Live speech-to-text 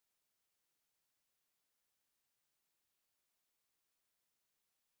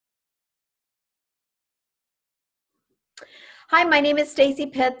Hi, my name is Stacey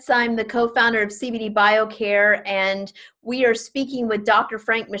Pitts. I'm the co-founder of CBD BioCare, and we are speaking with Dr.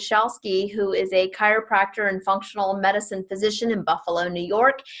 Frank Michalski, who is a chiropractor and functional medicine physician in Buffalo, New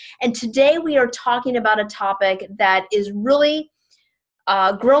York. And today we are talking about a topic that is really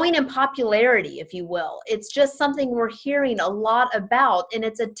growing in popularity, if you will. It's just something we're hearing a lot about, and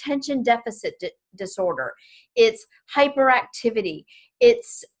it's attention deficit disorder. It's hyperactivity.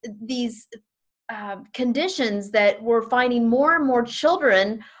 It's these conditions that we're finding more and more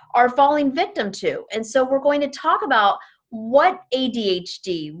children are falling victim to. And so we're going to talk about what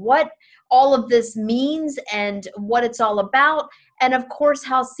ADHD, what all of this means and what it's all about, and of course,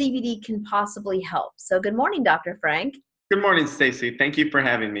 how CBD can possibly help. So good morning, Dr. Frank. Good morning, Stacey. Thank you for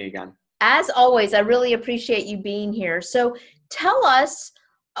having me again. As always, I really appreciate you being here. So tell us,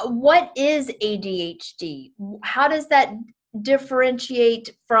 what is ADHD? How does that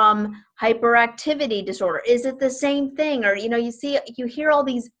differentiate from hyperactivity disorder? Is it the same thing? Or, you hear all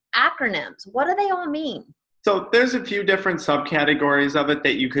these acronyms. What do they all mean? So there's a few different subcategories of it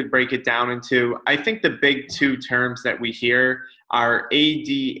that you could break it down into. I think the big two terms that we hear are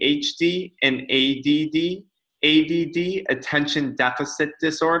ADHD and ADD. ADD, attention deficit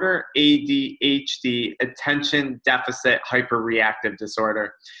disorder, ADHD, attention deficit hyperreactive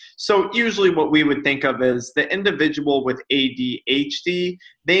disorder. So usually what we would think of is the individual with ADHD,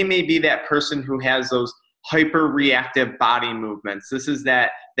 they may be that person who has those hyperreactive body movements. This is that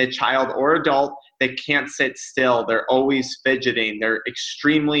child or adult that can't sit still. They're always fidgeting. They're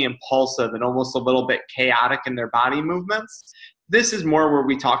extremely impulsive and almost a little bit chaotic in their body movements. This is more where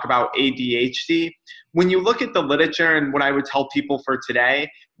we talk about ADHD. When you look at the literature and what I would tell people for today,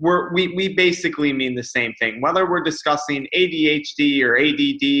 we basically mean the same thing. Whether we're discussing ADHD or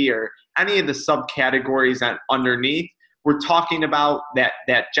ADD or any of the subcategories underneath, we're talking about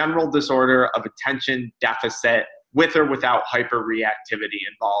that general disorder of attention deficit with or without hyperreactivity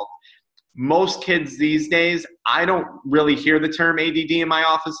involved. Most kids these days, I don't really hear the term ADD in my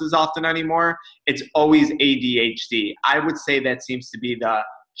offices often anymore. It's always ADHD. I would say that seems to be the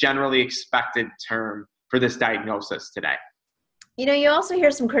generally expected term for this diagnosis today. You also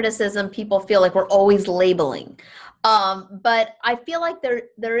hear some criticism. People feel like we're always labeling. But I feel like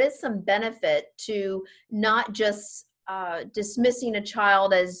there is some benefit to not just dismissing a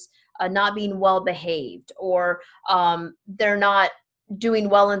child as not being well behaved, or they're not doing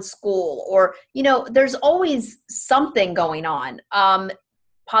well in school, or there's always something going on,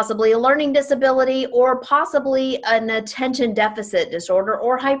 possibly a learning disability, or possibly an attention deficit disorder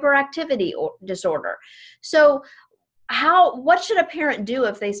or hyperactivity disorder. So what should a parent do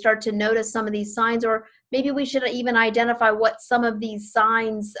if they start to notice some of these signs? Or maybe we should even identify what some of these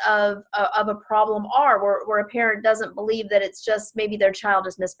signs of a problem are, where a parent doesn't believe that it's just maybe their child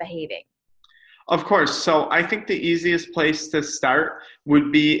is misbehaving. Of course. So I think the easiest place to start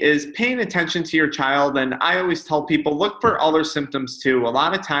is paying attention to your child. And I always tell people, look for other symptoms too. A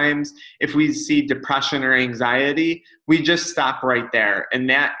lot of times, if we see depression or anxiety, we just stop right there. And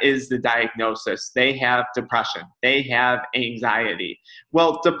that is the diagnosis. They have depression. They have anxiety.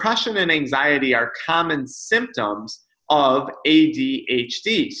 Well, depression and anxiety are common symptoms of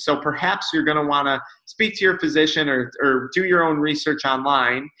ADHD. So perhaps you're going to want to speak to your physician or do your own research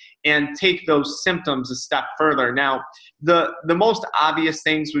online and take those symptoms a step further. Now, the most obvious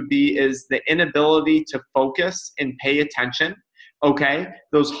things is the inability to focus and pay attention, okay?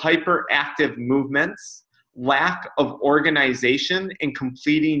 Those hyperactive movements, lack of organization in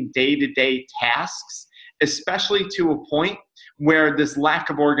completing day-to-day tasks, especially to a point where this lack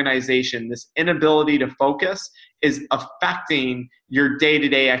of organization, this inability to focus is affecting your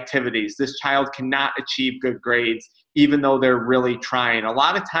day-to-day activities. This child cannot achieve good grades even though they're really trying. A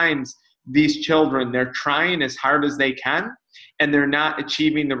lot of times these children, they're trying as hard as they can and they're not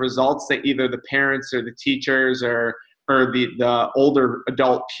achieving the results that either the parents or the teachers or the older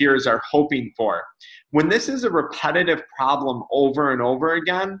adult peers are hoping for. When this is a repetitive problem over and over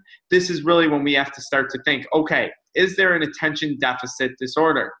again, this is really when we have to start to think, okay, is there an attention deficit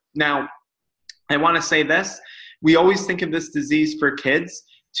disorder? Now, I want to say this. We always think of this disease for kids.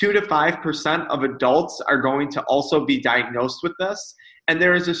 2 to 5% of adults are going to also be diagnosed with this. And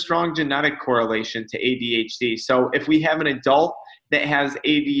there is a strong genetic correlation to ADHD. So if we have an adult that has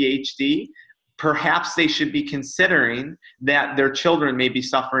ADHD, perhaps they should be considering that their children may be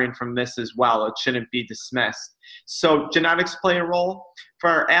suffering from this as well. It shouldn't be dismissed. So genetics play a role. For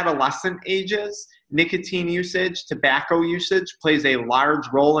our adolescent ages, nicotine usage, tobacco usage plays a large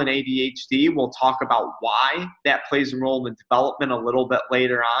role in ADHD. We'll talk about why that plays a role in development a little bit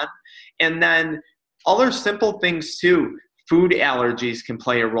later on. And then other simple things too. Food allergies can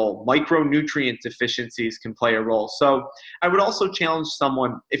play a role. Micronutrient deficiencies can play a role. So I would also challenge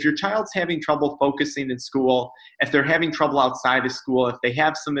someone, if your child's having trouble focusing in school, if they're having trouble outside of school, if they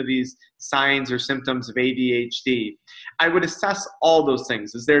have some of these signs or symptoms of ADHD, I would assess all those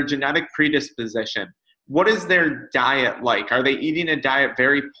things. Is there a genetic predisposition? What is their diet like? Are they eating a diet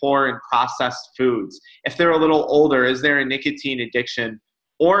very poor in processed foods? If they're a little older, is there a nicotine addiction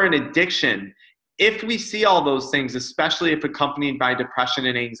or an addiction? If we see all those things, especially if accompanied by depression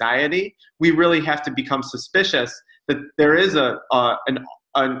and anxiety, we really have to become suspicious that there is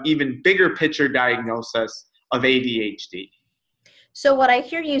an even bigger picture diagnosis of ADHD. So what I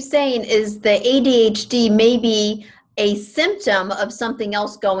hear you saying is the ADHD may be a symptom of something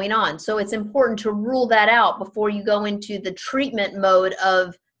else going on. So it's important to rule that out before you go into the treatment mode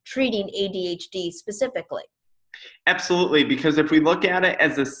of treating ADHD specifically. Absolutely, because if we look at it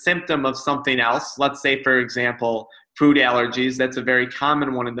as a symptom of something else, let's say, for example, food allergies, that's a very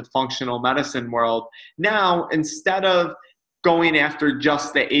common one in the functional medicine world. Now, instead of going after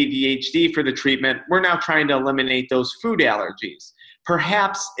just the ADHD for the treatment, we're now trying to eliminate those food allergies.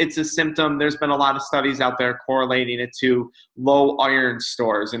 Perhaps it's a symptom. There's been a lot of studies out there correlating it to low iron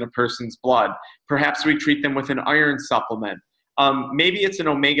stores in a person's blood. Perhaps we treat them with an iron supplement. Maybe it's an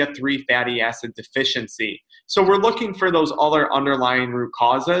omega-3 fatty acid deficiency. So we're looking for those other underlying root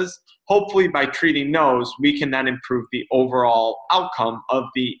causes. Hopefully by treating those, we can then improve the overall outcome of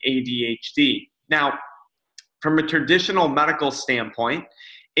the ADHD. Now, from a traditional medical standpoint,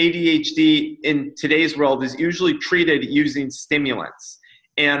 ADHD in today's world is usually treated using stimulants.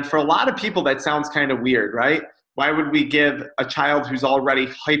 And for a lot of people, that sounds kind of weird, right? Why would we give a child who's already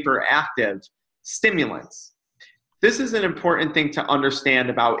hyperactive stimulants? This is an important thing to understand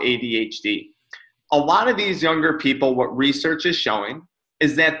about ADHD. A lot of these younger people, what research is showing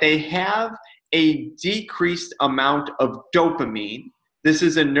is that they have a decreased amount of dopamine. This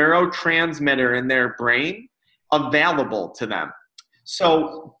is a neurotransmitter in their brain available to them.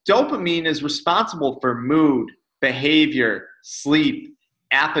 So dopamine is responsible for mood, behavior, sleep,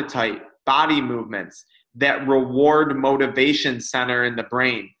 appetite, body movements, that reward motivation center in the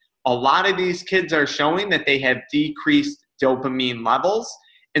brain. A lot of these kids are showing that they have decreased dopamine levels.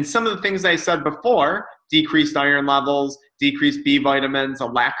 And some of the things I said before, decreased iron levels, decreased B vitamins, a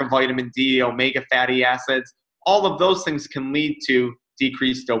lack of vitamin D, omega fatty acids, all of those things can lead to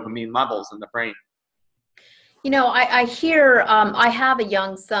decreased dopamine levels in the brain. You know, I hear, I have a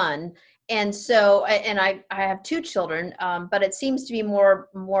young son, and so, and I have two children, but it seems to be more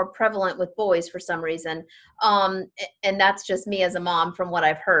prevalent with boys for some reason. And that's just me as a mom from what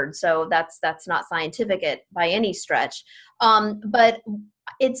I've heard. So that's not scientific by any stretch. But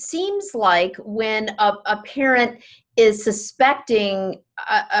it seems like when a parent is suspecting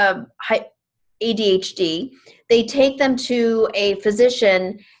ADHD, they take them to a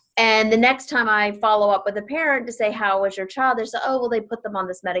physician. And the next time I follow up with a parent to say, how was your child? They say, oh, well, they put them on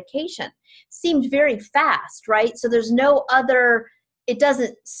this medication. Seemed very fast, right? So there's no other, it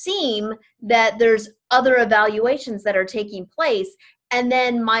doesn't seem that there's other evaluations that are taking place. And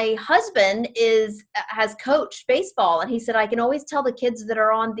then my husband has coached baseball, and he said, I can always tell the kids that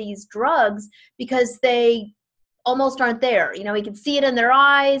are on these drugs because they almost aren't there. You know, he can see it in their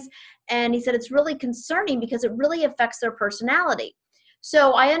eyes. And he said, it's really concerning because it really affects their personality.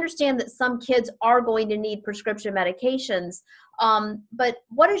 So I understand that some kids are going to need prescription medications, but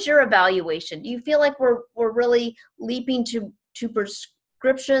what is your evaluation? Do you feel like we're really leaping to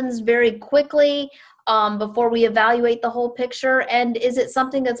prescriptions very quickly before we evaluate the whole picture? And is it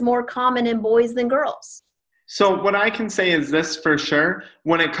something that's more common in boys than girls? So what I can say is this for sure.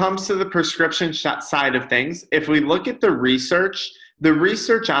 When it comes to the prescription side of things, if we look at the research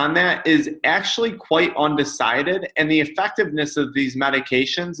on that is actually quite undecided, and the effectiveness of these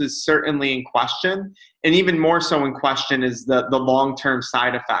medications is certainly in question, and even more so in question is the long-term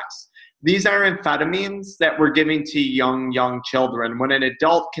side effects. These are amphetamines that we're giving to young children. When an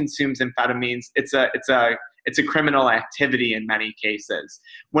adult consumes amphetamines, it's a criminal activity in many cases.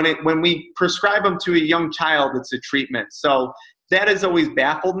 When we prescribe them to a young child, it's a treatment. So that has always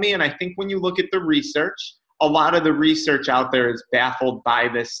baffled me, and I think when you look at the research, a lot of the research out there is baffled by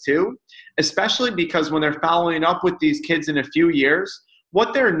this too, especially because when they're following up with these kids in a few years,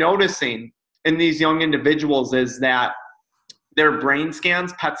 what they're noticing in these young individuals is that their brain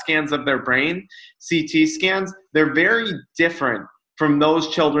scans, PET scans of their brain, CT scans, they're very different from those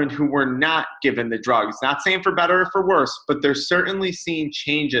children who were not given the drugs. Not saying for better or for worse, but they're certainly seeing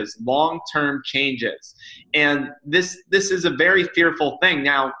changes, long-term changes. And this is a very fearful thing.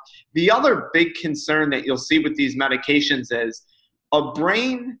 Now, the other big concern that you'll see with these medications is a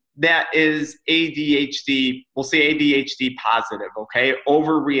brain that is ADHD, we'll say ADHD positive, okay,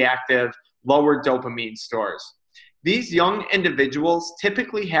 overreactive, lower dopamine stores. These young individuals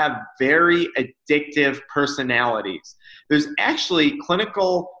typically have very addictive personalities. There's actually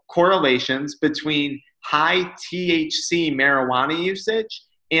clinical correlations between high THC marijuana usage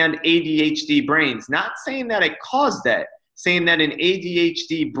and ADHD brains. Not saying that it caused it, saying that an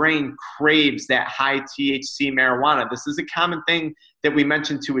ADHD brain craves that high THC marijuana. This is a common thing that we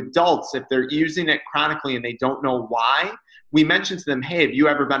mention to adults if they're using it chronically and they don't know why. We mention to them, hey, have you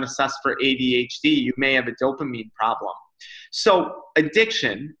ever been assessed for ADHD? You may have a dopamine problem. So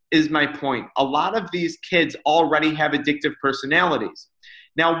addiction is my point. A lot of these kids already have addictive personalities.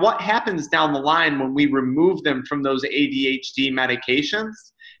 Now, what happens down the line when we remove them from those ADHD medications?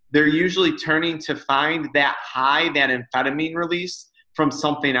 They're usually turning to find that high, that amphetamine release from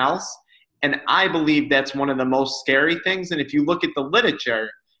something else. And I believe that's one of the most scary things. And if you look at the literature,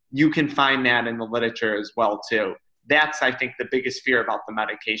 you can find that in the literature as well, too. That's, I think, the biggest fear about the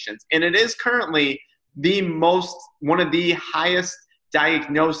medications. And it is currently one of the highest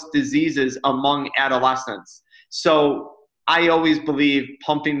diagnosed diseases among adolescents. So I always believe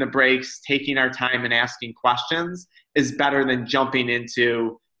pumping the brakes, taking our time and asking questions is better than jumping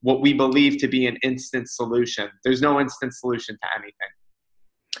into what we believe to be an instant solution. There's no instant solution to anything.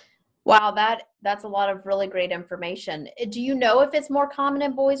 Wow, that's a lot of really great information. Do you know if it's more common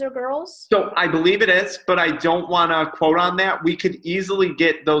in boys or girls? So I believe it is, but I don't want to quote on that. We could easily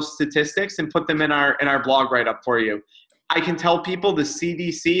get those statistics and put them in our blog write-up for you. I can tell people the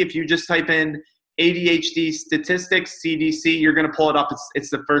CDC, if you just type in ADHD statistics, CDC, you're going to pull it up. It's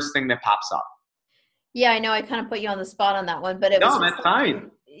the first thing that pops up. Yeah, I know I kind of put you on the spot on that one, but No, that's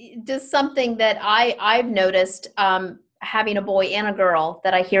fine. Just something that I've noticed, having a boy and a girl,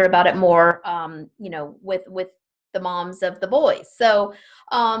 that I hear about it more, with the moms of the boys. So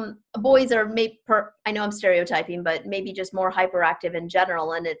boys are I know I'm stereotyping, but maybe just more hyperactive in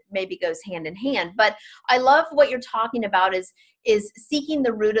general, and it maybe goes hand in hand. But I love what you're talking about is seeking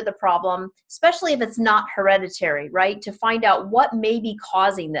the root of the problem, especially if it's not hereditary, right? To find out what may be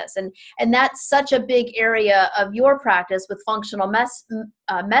causing this. And that's such a big area of your practice with functional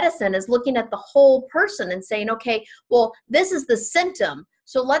medicine, is looking at the whole person and saying, okay, well, this is the symptom,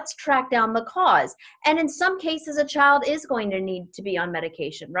 so let's track down the cause. And in some cases, a child is going to need to be on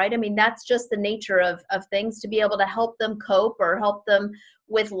medication, right? I mean, that's just the nature of things, to be able to help them cope or help them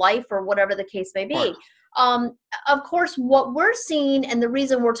with life or whatever the case may be. Of course, what we're seeing, and the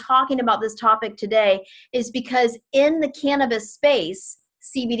reason we're talking about this topic today, is because in the cannabis space,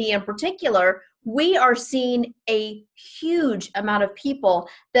 CBD in particular, we are seeing a huge amount of people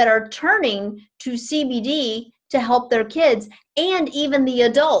that are turning to CBD to help their kids, and even the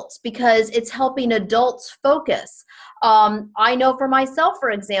adults, because it's helping adults focus. I know for myself, for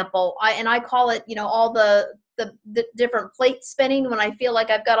example, I call it, all the different plate spinning, when I feel like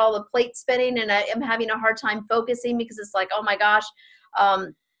I've got all the plate spinning and I am having a hard time focusing, because it's like, oh my gosh,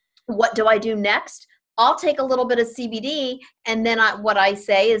 what do I do next? I'll take a little bit of CBD, and then what I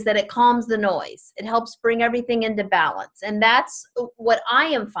say is that it calms the noise. It helps bring everything into balance. And that's what I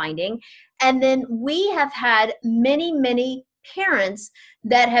am finding. And then we have had many, many parents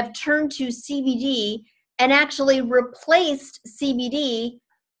that have turned to CBD and actually replaced CBD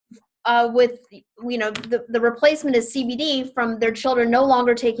with, the replacement is CBD from their children no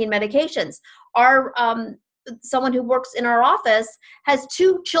longer taking medications. Our someone who works in our office has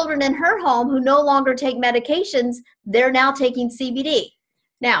 2 children in her home who no longer take medications. They're now taking CBD.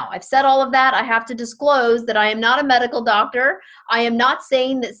 Now, I've said all of that. I have to disclose that I am not a medical doctor. I am not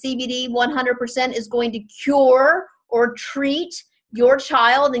saying that CBD 100% is going to cure or treat your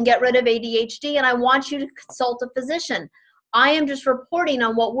child and get rid of ADHD, and I want you to consult a physician. I am just reporting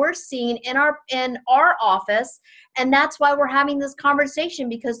on what we're seeing in our office, and that's why we're having this conversation,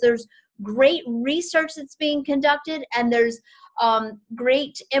 because there's great research that's being conducted, and there's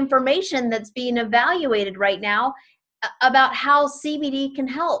great information that's being evaluated right now about how CBD can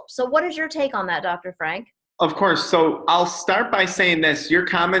help. So what is your take on that, Dr. Frank? Of course. So I'll start by saying this. Your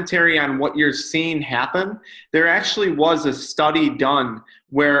commentary on what you're seeing happen, there actually was a study done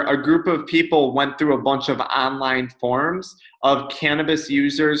where a group of people went through a bunch of online forums of cannabis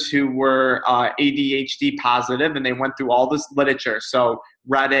users who were ADHD positive, and they went through all this literature. So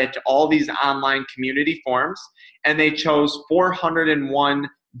Reddit, all these online community forums, and they chose 401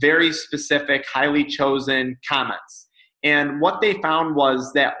 very specific, highly chosen comments. And what they found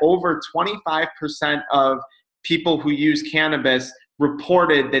was that over 25% of people who use cannabis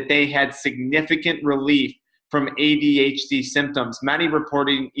reported that they had significant relief from ADHD symptoms, many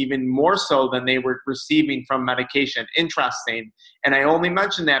reporting even more so than they were receiving from medication. Interesting. And I only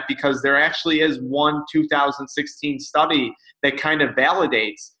mention that because there actually is one 2016 study that kind of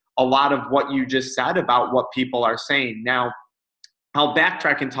validates a lot of what you just said about what people are saying. Now, I'll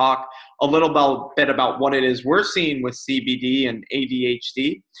backtrack and talk a little bit about what it is we're seeing with CBD and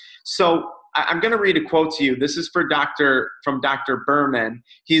ADHD. So I'm going to read a quote to you. This is from Dr. Berman.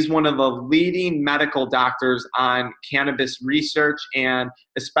 He's one of the leading medical doctors on cannabis research and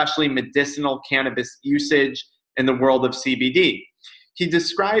especially medicinal cannabis usage in the world of CBD. He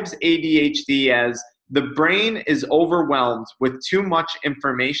describes ADHD as the brain is overwhelmed with too much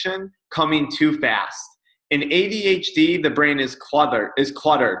information coming too fast. In ADHD, the brain is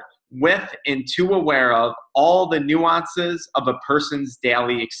cluttered with and too aware of all the nuances of a person's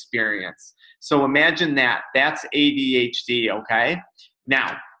daily experience. So imagine that. That's ADHD, okay?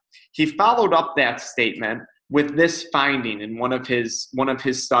 Now, he followed up that statement with this finding in one of his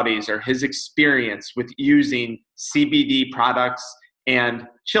studies, or his experience with using CBD products and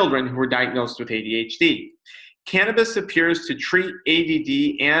children who were diagnosed with ADHD. Cannabis appears to treat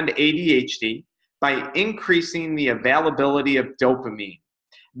ADD and ADHD by increasing the availability of dopamine.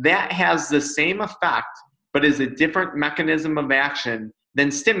 That has the same effect, but is a different mechanism of action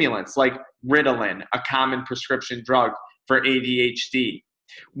than stimulants like Ritalin, a common prescription drug for ADHD,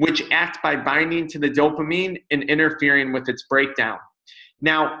 which act by binding to the dopamine and interfering with its breakdown.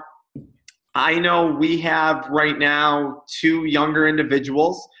 Now, I know we have right now 2 younger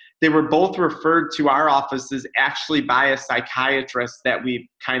individuals. They were both referred to our offices actually by a psychiatrist that we've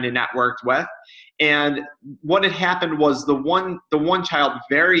kind of networked with. And what had happened was the one child,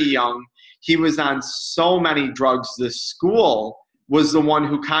 very young, he was on so many drugs. The school was the one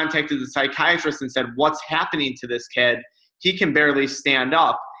who contacted the psychiatrist and said, "What's happening to this kid? He can barely stand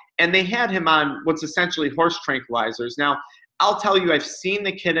up." And they had him on what's essentially horse tranquilizers. Now, I'll tell you, I've seen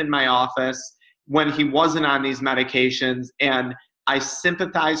the kid in my office when he wasn't on these medications, and I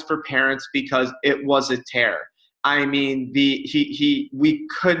sympathize for parents because it was a tear. I mean, we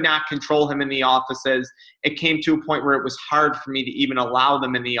could not control him in the offices. It came to a point where it was hard for me to even allow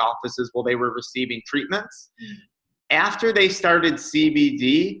them in the offices while they were receiving treatments. After they started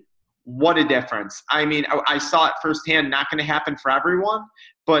CBD, what a difference. I mean, I saw it firsthand, not going to happen for everyone,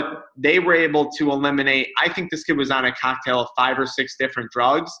 but they were able to eliminate, I think this kid was on a cocktail of 5 or 6 different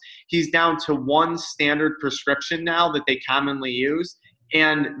drugs. He's down to one standard prescription now that they commonly use,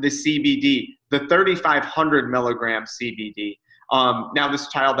 and the CBD, the 3,500 milligram CBD. Now, this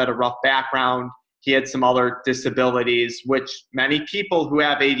child had a rough background. He had some other disabilities, which many people who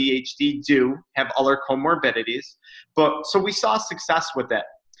have ADHD do have other comorbidities. But so we saw success with it.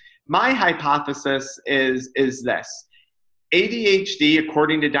 My hypothesis is this. ADHD,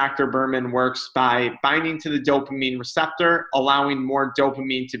 according to Dr. Berman, works by binding to the dopamine receptor, allowing more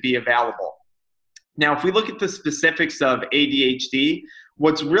dopamine to be available. Now, if we look at the specifics of ADHD,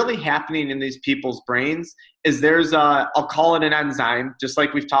 what's really happening in these people's brains is I'll call it an enzyme, just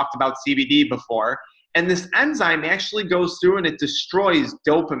like we've talked about CBD before, and this enzyme actually goes through and it destroys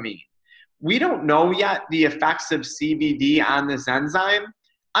dopamine. We don't know yet the effects of CBD on this enzyme.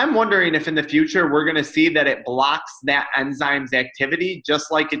 I'm wondering if in the future we're going to see that it blocks that enzyme's activity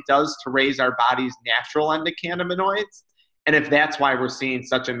just like it does to raise our body's natural endocannabinoids, and if that's why we're seeing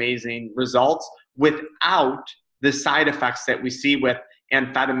such amazing results without the side effects that we see with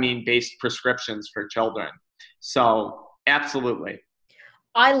amphetamine-based prescriptions for children. So, absolutely.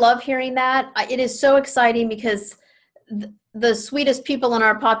 I love hearing that. It is so exciting because the sweetest people in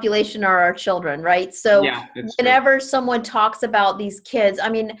our population are our children, right? So yeah, whenever someone talks about these kids, I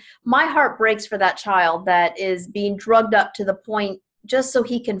mean, my heart breaks for that child that is being drugged up to the point just so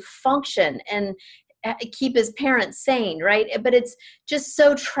he can function and keep his parents sane, right? But it's just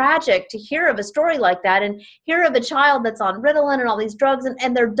so tragic to hear of a story like that and hear of a child that's on Ritalin and all these drugs,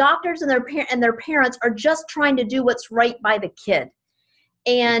 and their doctors and their parents are just trying to do what's right by the kid.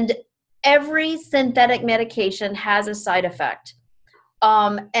 And every synthetic medication has a side effect.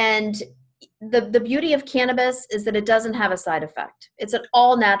 And the beauty of cannabis is that it doesn't have a side effect. It's an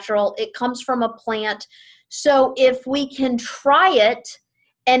all natural. It comes from a plant. So if we can try it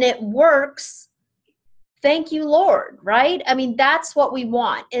and it works, thank you, Lord, right? I mean, that's what we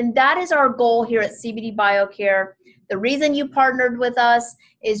want. And that is our goal here at CBD BioCare. The reason you partnered with us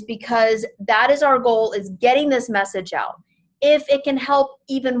is because that is our goal, is getting this message out. If it can help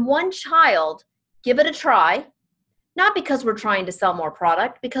even one child, give it a try. Not because we're trying to sell more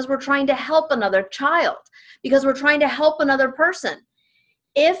product, because we're trying to help another child, because we're trying to help another person.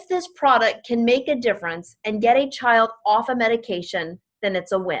 If this product can make a difference and get a child off a medication, then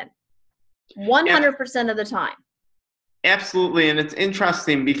it's a win. 100% of the time. Absolutely, and it's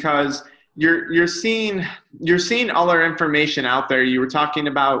interesting because you're seeing other information out there. You were talking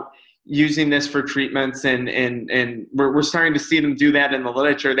about using this for treatments, and we're starting to see them do that in the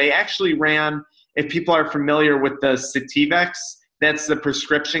literature. They actually ran, if people are familiar with the Sativex, that's the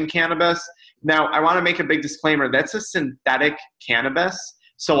prescription cannabis. Now, I want to make a big disclaimer. That's a synthetic cannabis.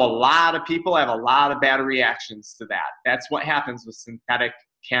 So a lot of people have a lot of bad reactions to that. That's what happens with synthetic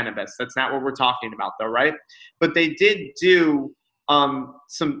cannabis. That's not what we're talking about, though, right? But they did do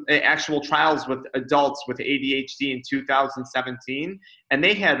some actual trials with adults with ADHD in 2017, and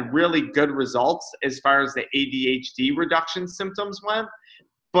they had really good results as far as the ADHD reduction symptoms went.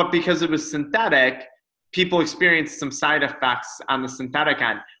 But because it was synthetic, people experienced some side effects on the synthetic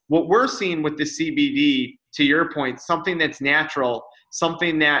end. What we're seeing with the CBD, to your point, something that's natural,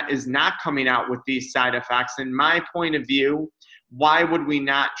 something that is not coming out with these side effects. In my point of view, why would we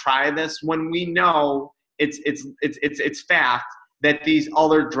not try this when we know it's fact that these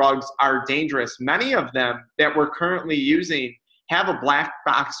other drugs are dangerous? Many of them that we're currently using have a black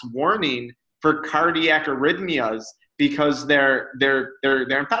box warning for cardiac arrhythmias because they're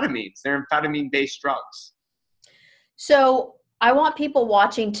amphetamines. They're amphetamine-based drugs. So I want people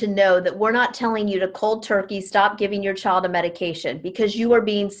watching to know that we're not telling you to cold turkey stop giving your child a medication, because you are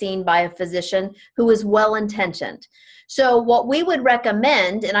being seen by a physician who is well-intentioned. So what we would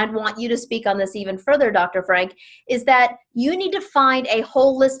recommend, and I'd want you to speak on this even further, Dr. Frank, is that you need to find a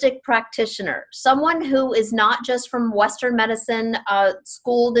holistic practitioner, someone who is not just from Western medicine,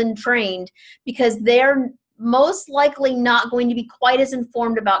 schooled and trained, because they're most likely not going to be quite as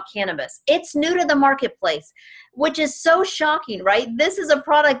informed about cannabis. It's new to the marketplace, which is so shocking, right? This is a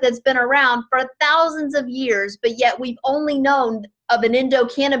product that's been around for thousands of years, but yet we've only known of an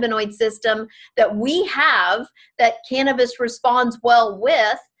endocannabinoid system that we have, that cannabis responds well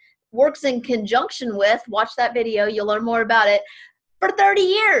with, works in conjunction with, watch that video, you'll learn more about it, for 30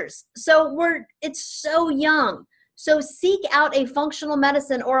 years. So it's so young. So seek out a functional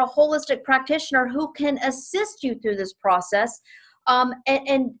medicine or a holistic practitioner who can assist you through this process,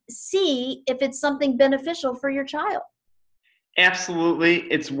 and see if it's something beneficial for your child. Absolutely.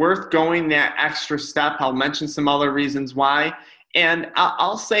 It's worth going that extra step. I'll mention some other reasons why. And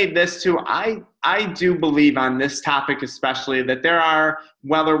I'll say this too. I do believe on this topic especially that there are,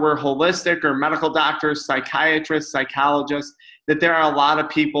 whether we're holistic or medical doctors, psychiatrists, psychologists, that there are a lot of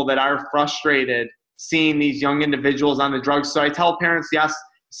people that are frustrated seeing these young individuals on the drugs. So I tell parents, yes,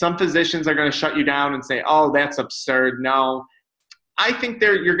 some physicians are going to shut you down and say, oh, that's absurd. No. I think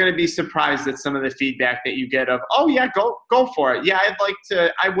you're going to be surprised at some of the feedback that you get of, oh yeah, go for it. Yeah,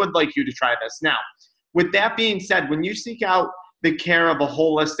 I would like you to try this. Now, with that being said, when you seek out the care of a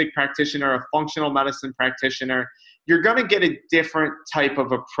holistic practitioner, a functional medicine practitioner, you're going to get a different type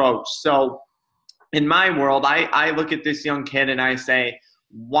of approach. So in my world, I look at this young kid and I say,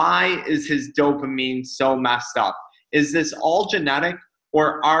 why is his dopamine so messed up? Is this all genetic?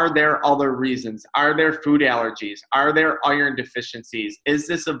 Or are there other reasons? Are there food allergies? Are there iron deficiencies? Is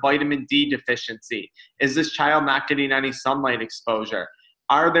this a vitamin D deficiency? Is this child not getting any sunlight exposure?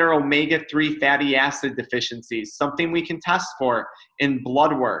 Are there omega-3 fatty acid deficiencies? Something we can test for in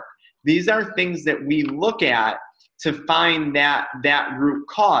blood work. These are things that we look at to find that root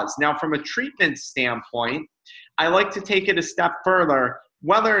cause. Now, from a treatment standpoint, I like to take it a step further.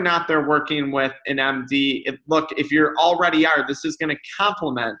 Whether or not they're working with an MD, if you already are, this is going to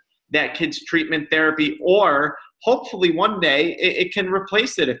complement that kid's treatment therapy, or hopefully one day it can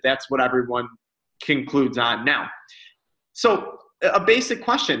replace it if that's what everyone concludes on. Now, so a basic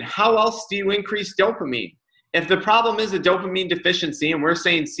question, how else do you increase dopamine? If the problem is a dopamine deficiency, and we're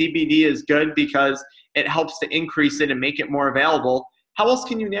saying CBD is good because it helps to increase it and make it more available, how else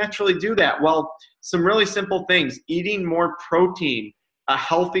can you naturally do that? Well, some really simple things. Eating more protein,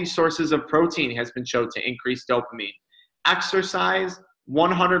 healthy sources of protein has been shown to increase dopamine. Exercise,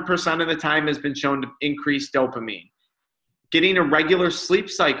 100% of the time has been shown to increase dopamine. Getting a regular sleep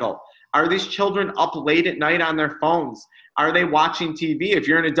cycle. Are these children up late at night on their phones? Are they watching TV? If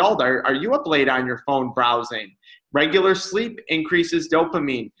you're an adult, are you up late on your phone browsing? Regular sleep increases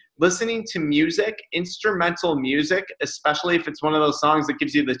dopamine. Listening to music, instrumental music, especially if it's one of those songs that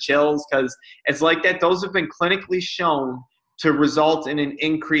gives you the chills, because it's like that, those have been clinically shown to result in an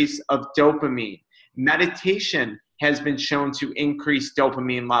increase of dopamine. Meditation has been shown to increase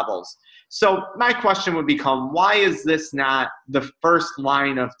dopamine levels. So my question would become, why is this not the first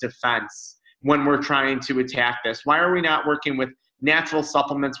line of defense when we're trying to attack this? Why are we not working with natural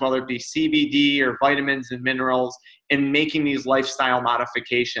supplements, whether it be CBD or vitamins and minerals, and making these lifestyle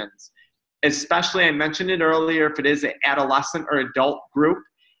modifications? Especially, I mentioned it earlier, if it is an adolescent or adult group,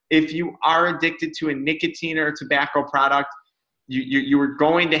 if you are addicted to a nicotine or a tobacco product, you are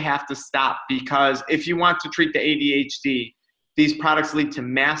going to have to stop, because if you want to treat the ADHD, these products lead to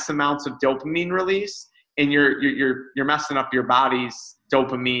mass amounts of dopamine release, and you're messing up your body's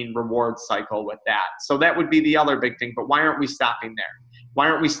dopamine reward cycle with that. So that would be the other big thing. But why aren't we stopping there? Why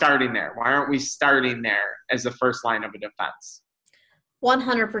aren't we starting there? Why aren't we starting there as the first line of a defense?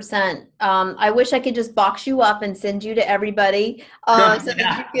 100%. I wish I could just box you up and send you to everybody so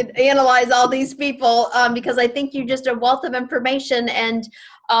that you could analyze all these people, because I think you're just a wealth of information. And,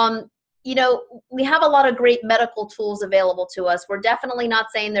 you know, we have a lot of great medical tools available to us. We're definitely not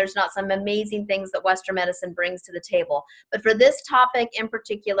saying there's not some amazing things that Western medicine brings to the table. But for this topic in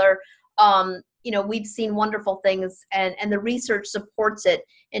particular, you know, we've seen wonderful things, and the research supports it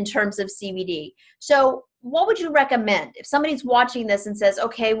in terms of CBD. So what would you recommend if somebody's watching this and says,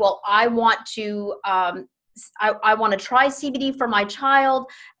 okay, well, I want to try CBD for my child,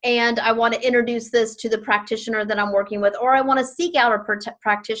 and I want to introduce this to the practitioner that I'm working with, or I want to seek out a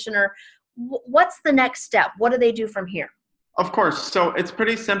practitioner. What's the next step? What do they do from here? Of course. So it's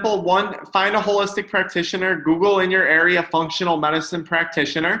pretty simple. One, find a holistic practitioner. Google in your area functional medicine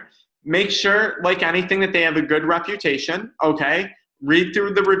practitioner. Make sure, like anything, that they have a good reputation. Okay. Read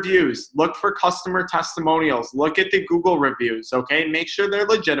through the reviews. Look for customer testimonials. Look at the Google reviews. Okay. Make sure they're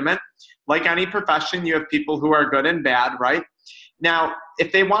legitimate. Like any profession, you have people who are good and bad, right? Now,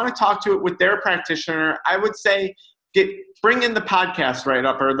 if they want to talk to it with their practitioner, I would say bring in the podcast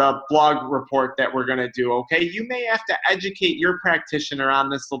write-up or the blog report that we're going to do, okay? You may have to educate your practitioner on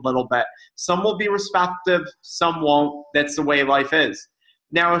this a little bit. Some will be receptive, some won't. That's the way life is.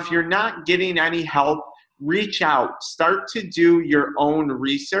 Now, if you're not getting any help, reach out. Start to do your own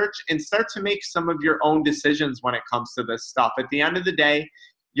research and start to make some of your own decisions when it comes to this stuff. At the end of the day,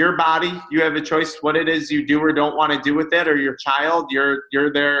 your body, you have a choice what it is you do or don't want to do with it, or your child,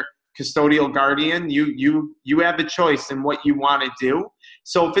 you're their custodial guardian. You have a choice in what you want to do.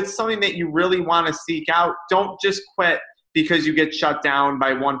 So if it's something that you really want to seek out, don't just quit because you get shut down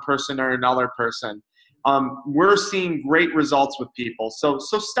by one person or another person. We're seeing great results with people. So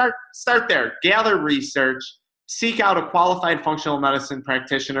start there. Gather research. Seek out a qualified functional medicine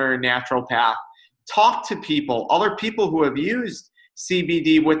practitioner or naturopath. Talk to people, other people who have used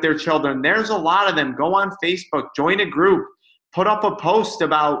CBD with their children. There's a lot of them. Go on Facebook, join a group, put up a post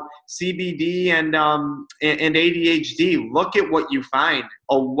about CBD and ADHD. Look at what you find.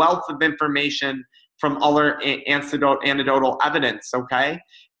 A wealth of information from other anecdotal evidence, okay?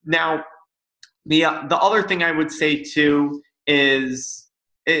 Now, the other thing I would say too is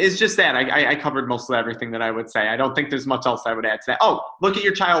just that. I covered mostly everything that I would say. I don't think there's much else I would add to that. Oh, look at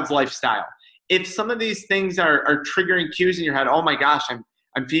your child's lifestyle. If some of these things are triggering cues in your head, oh my gosh,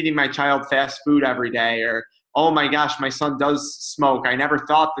 I'm feeding my child fast food every day, or oh my gosh, my son does smoke. I never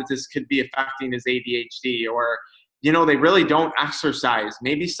thought that this could be affecting his ADHD, or, you know, they really don't exercise.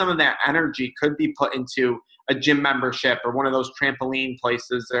 Maybe some of that energy could be put into a gym membership or one of those trampoline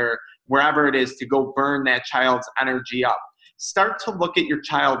places or wherever it is to go burn that child's energy up. Start to look at your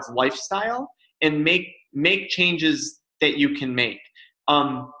child's lifestyle and make changes that you can make.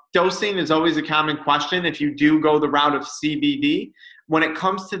 Dosing is always a common question if you do go the route of CBD. When it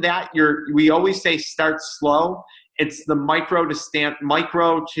comes to that, we always say start slow. It's the micro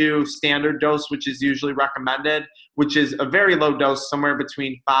to standard dose, which is usually recommended, which is a very low dose, somewhere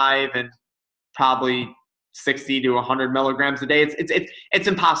between 5 and probably 60 to 100 milligrams a day. It's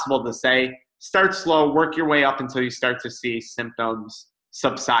impossible to say. Start slow, work your way up until you start to see symptoms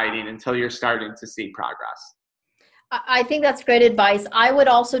subsiding, until you're starting to see progress. I think that's great advice. I would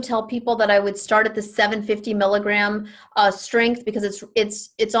also tell people that I would start at the 750 milligram strength, because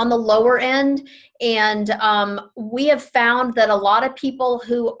it's on the lower end. And we have found that a lot of people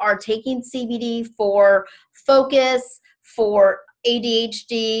who are taking CBD for focus, for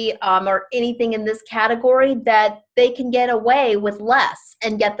ADHD, or anything in this category, that they can get away with less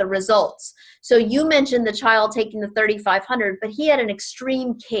and get the results. So you mentioned the child taking the 3,500, but he had an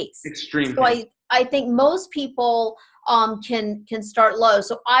extreme case. So I think most people can start low.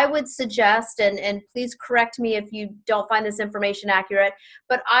 So I would suggest, and please correct me if you don't find this information accurate,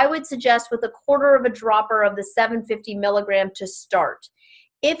 but I would suggest with a quarter of a dropper of the 750 milligram to start.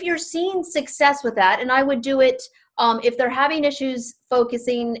 If you're seeing success with that, and I would do it if they're having issues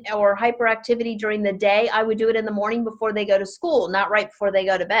focusing or hyperactivity during the day, I would do it in the morning before they go to school, not right before they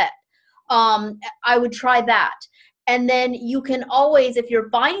go to bed. I would try that. And then you can always, if you're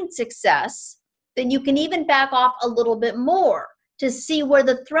finding success, then you can even back off a little bit more to see where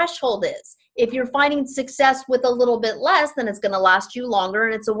the threshold is. If you're finding success with a little bit less, then it's going to last you longer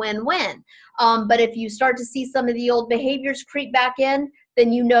and it's a win-win. But if you start to see some of the old behaviors creep back in,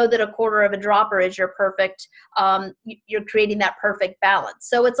 then you know that a quarter of a dropper is your perfect, you're creating that perfect balance.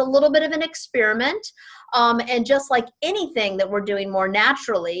 So it's a little bit of an experiment. And just like anything that we're doing more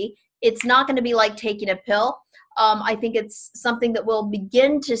naturally, it's not going to be like taking a pill. I think it's something that we'll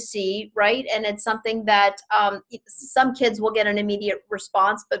begin to see, right? And it's something that some kids will get an immediate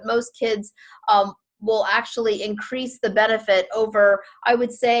response, but most kids will actually increase the benefit over, I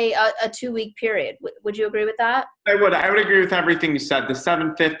would say, a 2-week period. Would you agree with that? I would agree with everything you said. The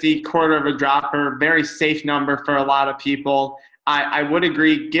 750, quarter of a dropper, very safe number for a lot of people. I would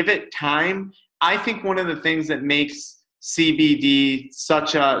agree. Give it time. I think one of the things that makes CBD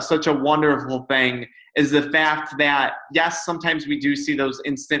such a wonderful thing is the fact that, yes, sometimes we do see those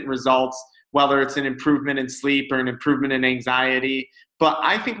instant results, whether it's an improvement in sleep or an improvement in anxiety. But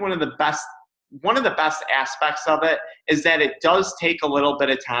I think one of the best aspects of it is that it does take a little bit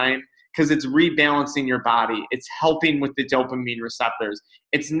of time, because it's rebalancing your body. It's helping with the dopamine receptors.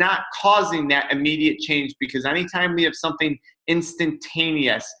 It's not causing that immediate change, because anytime we have something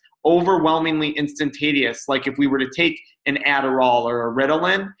instantaneous, overwhelmingly instantaneous, like if we were to take an Adderall or a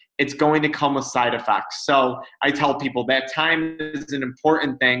Ritalin, it's going to come with side effects. So I tell people that time is an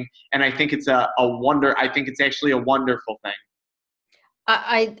important thing, and I think it's I think it's actually a wonderful thing.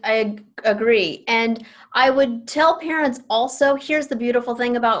 I agree. And I would tell parents also, here's the beautiful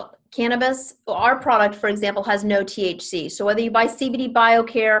thing about cannabis. Our product, for example, has no THC. So whether you buy CBD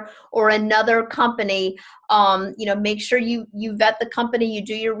BioCare or another company, make sure you vet the company, you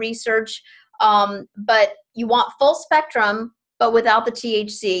do your research, but you want full spectrum, but without the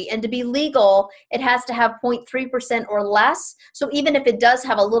THC. And to be legal, it has to have 0.3% or less. So even if it does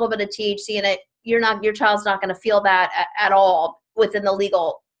have a little bit of THC in it, your child's not going to feel that at all within the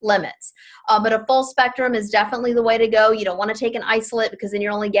legal limits. But a full spectrum is definitely the way to go. You don't want to take an isolate, because then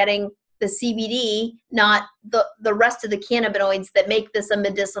you're only getting the CBD, not the rest of the cannabinoids that make this a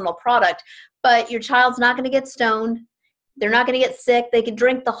medicinal product. But your child's not going to get stoned. They're not going to get sick. They can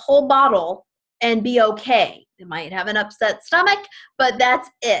drink the whole bottle and be okay. They might have an upset stomach, but that's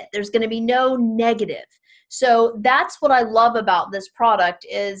it. There's going to be no negative. So that's what I love about this product,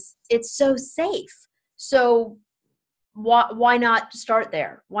 is it's so safe. So why not start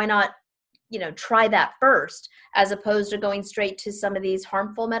there? Why not, try that first, as opposed to going straight to some of these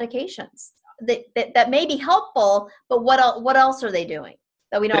harmful medications that may be helpful, but what else are they doing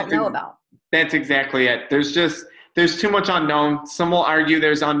that we don't know about? That's exactly it. There's too much unknown. Some will argue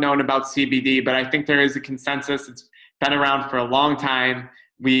there's unknown about CBD, but I think there is a consensus. It's been around for a long time.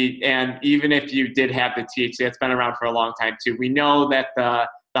 And even if you did have the THC, it's been around for a long time too. We know that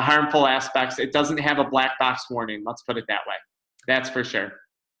the harmful aspects, it doesn't have a black box warning. Let's put it that way. That's for sure.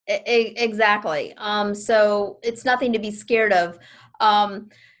 Exactly. So it's nothing to be scared of.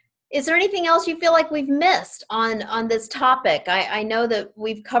 Is there anything else you feel like we've missed on this topic? I know that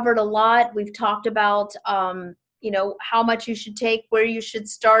we've covered a lot. We've talked about, how much you should take, where you should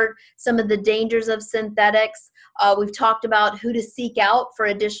start, some of the dangers of synthetics. We've talked about who to seek out for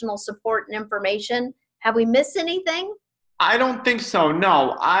additional support and information. Have we missed anything? I don't think so.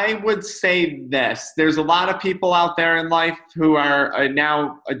 No, I would say this. There's a lot of people out there in life who are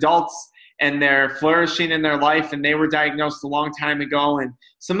now adults, and they're flourishing in their life, and they were diagnosed a long time ago. And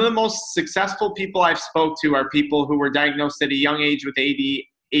some of the most successful people I've spoke to are people who were diagnosed at a young age with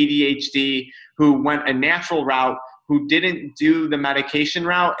ADHD, who went a natural route, who didn't do the medication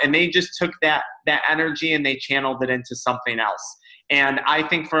route, and they just took that energy and they channeled it into something else. And I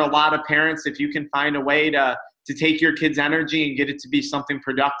think for a lot of parents, if you can find a way to take your kids' energy and get it to be something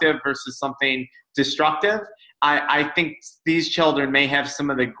productive versus something destructive, I think these children may have some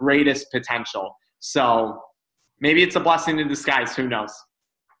of the greatest potential. So maybe it's a blessing in disguise. Who knows?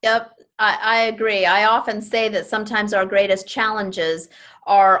 Yep, I agree. I often say that sometimes our greatest challenges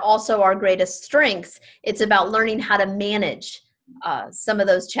are also our greatest strengths. It's about learning how to manage some of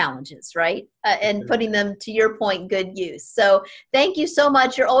those challenges, right? And putting them, to your point, good use. So thank you so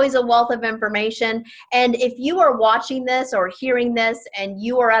much. You're always a wealth of information. And if you are watching this or hearing this and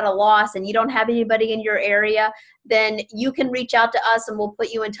you are at a loss and you don't have anybody in your area, then you can reach out to us and we'll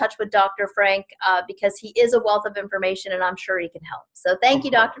put you in touch with Dr. Frank, because he is a wealth of information and I'm sure he can help. So thank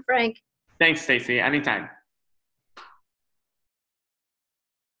you, Dr. Frank. Thanks, Stacey. Anytime.